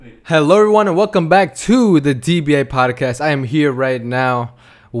Hello, everyone, and welcome back to the DBA podcast. I am here right now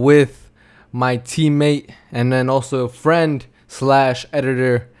with my teammate and then also friend slash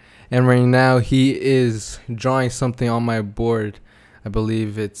editor. And right now he is drawing something on my board. I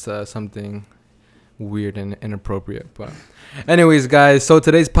believe it's something weird and inappropriate. But anyways, guys, so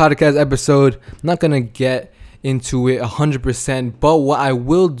today's podcast episode, I'm not going to get into it 100%. But what I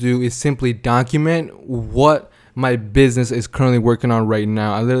will do is simply document what my business is currently working on right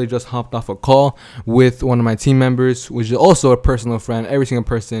now. I literally just hopped off a call with one of my team members, which is also a personal friend. Every single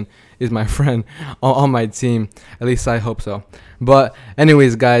person is my friend on my team. At least I hope so. But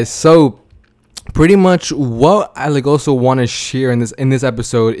anyways, guys, so pretty much what I also want to share in this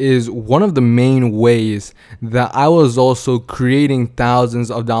episode is one of the main ways that I was also creating thousands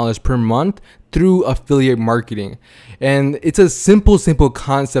of dollars per month through affiliate marketing. And it's a simple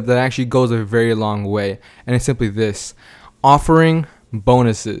concept that actually goes a very long way. And it's simply this: offering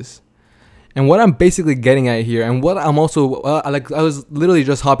bonuses. And what I'm basically getting at here, and what I'm also I was literally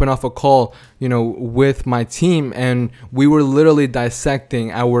just hopping off a call, with my team, and we were literally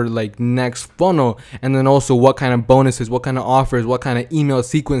dissecting our next funnel, and then also what kind of bonuses, what kind of offers, what kind of email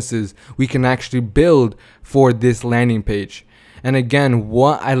sequences we can actually build for this landing page. And again,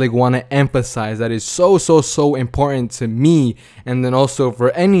 what I want to emphasize that is so important to me, and then also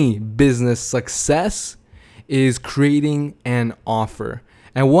for any business success, is creating an offer.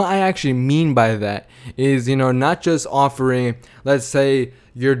 And what I actually mean by that is, not just offering, let's say,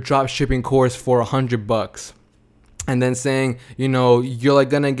 your drop shipping course for $100, and then saying, you're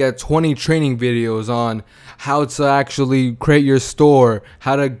gonna get 20 training videos on how to actually create your store,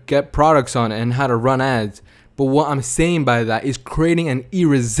 how to get products on it, and how to run ads. But what I'm saying by that is creating an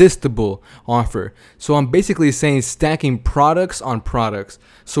irresistible offer. So I'm basically saying stacking products on products.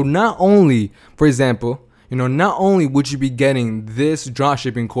 So not only, for example, not only would you be getting this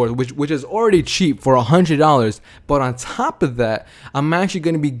dropshipping course, which is already cheap for $100, but on top of that, I'm actually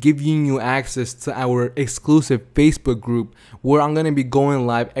going to be giving you access to our exclusive Facebook group where I'm going to be going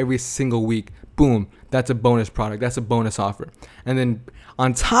live every single week. Boom, that's a bonus product. That's a bonus offer. And then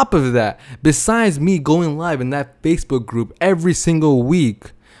on top of that, besides me going live in that Facebook group every single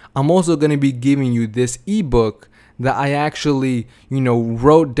week, I'm also going to be giving you this ebook that I actually,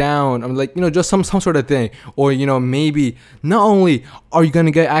 wrote down. I'm just some sort of thing. Or, maybe not only are you going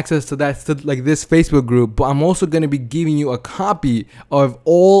to get access to that, this Facebook group, but I'm also going to be giving you a copy of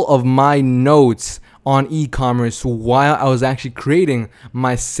all of my notes on e-commerce while I was actually creating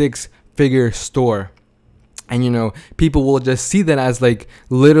my 6-figure store. And, people will just see that as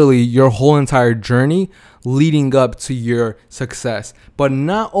literally your whole entire journey leading up to your success. But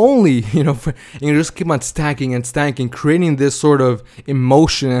not only, just keep on stacking and stacking, creating this sort of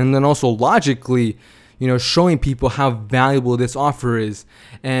emotion, and then also logically, showing people how valuable this offer is.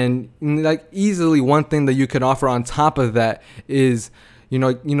 And easily one thing that you could offer on top of that is,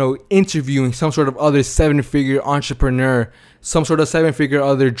 interviewing some sort of other 7-figure entrepreneur, some sort of 7-figure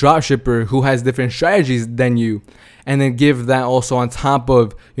other dropshipper who has different strategies than you, and then give that also on top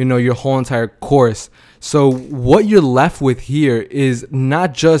of, your whole entire course. So what you're left with here is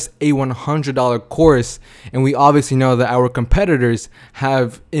not just a $100 course, and we obviously know that our competitors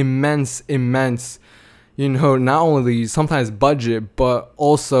have immense, not only sometimes budget, but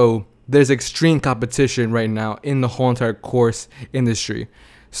also there's extreme competition right now in the whole entire course industry.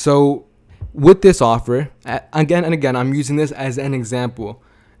 So with this offer, again and again, I'm using this as an example.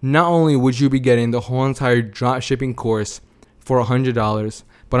 Not only would you be getting the whole entire drop shipping course for $100,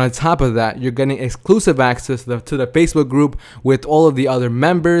 but on top of that, you're getting exclusive access to the Facebook group with all of the other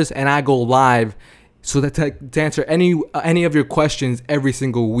members, and I go live so that to answer any of your questions every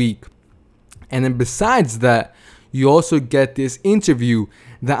single week. And then besides that, you also get this interview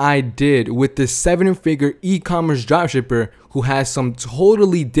that I did with this 7-figure e-commerce dropshipper who has some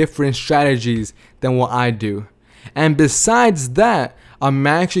totally different strategies than what I do. And besides that, I'm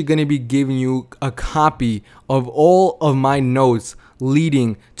actually going to be giving you a copy of all of my notes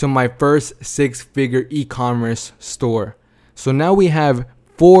leading to my first 6-figure e-commerce store. So now we have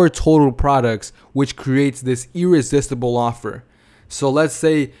 4 total products, which creates this irresistible offer. So let's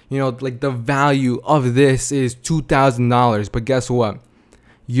say, the value of this is $2,000, but guess what?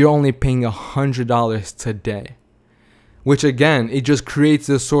 You're only paying $100 today. Which again, it just creates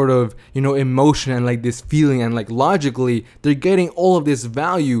this sort of, emotion and this feeling, and logically, they're getting all of this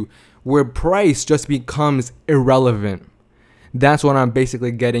value where price just becomes irrelevant. That's what I'm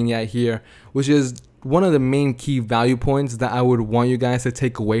basically getting at here, which is one of the main key value points that I would want you guys to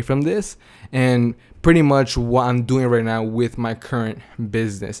take away from this, and pretty much what I'm doing right now with my current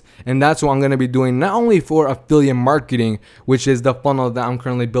business. And that's what I'm going to be doing not only for affiliate marketing, which is the funnel that I'm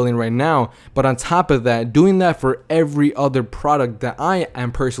currently building right now, but on top of that, doing that for every other product that I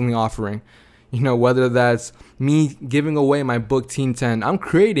am personally offering. Whether that's me giving away my book Teen 10, I'm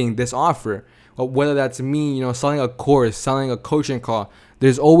creating this offer. Or whether that's me, selling a course, selling a coaching call,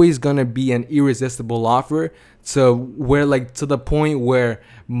 there's always going to be an irresistible offer to the point where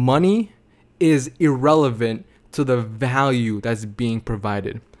money is irrelevant to the value that's being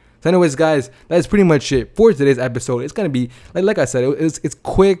provided. So anyways, guys, that's pretty much it for today's episode. It's going to be, like I said, it's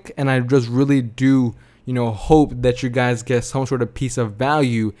quick, and I just really do hope that you guys get some sort of piece of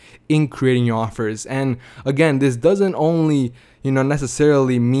value in creating your offers. And again, this doesn't only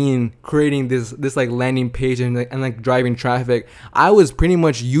necessarily mean creating this like landing page and like driving traffic. I was pretty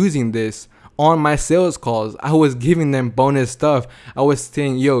much using this on my sales calls. I was giving them bonus stuff. I was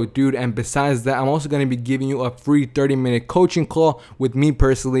saying, yo, dude, and besides that, I'm also going to be giving you a free 30-minute coaching call with me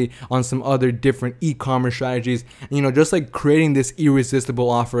personally on some other different e-commerce strategies. Just like creating this irresistible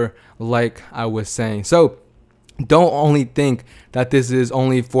offer, like I was saying. So don't only think that this is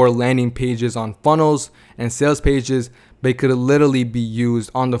only for landing pages on funnels and sales pages, but it could literally be used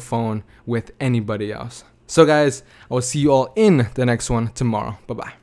on the phone with anybody else. So guys, I will see you all in the next one tomorrow. Bye-bye.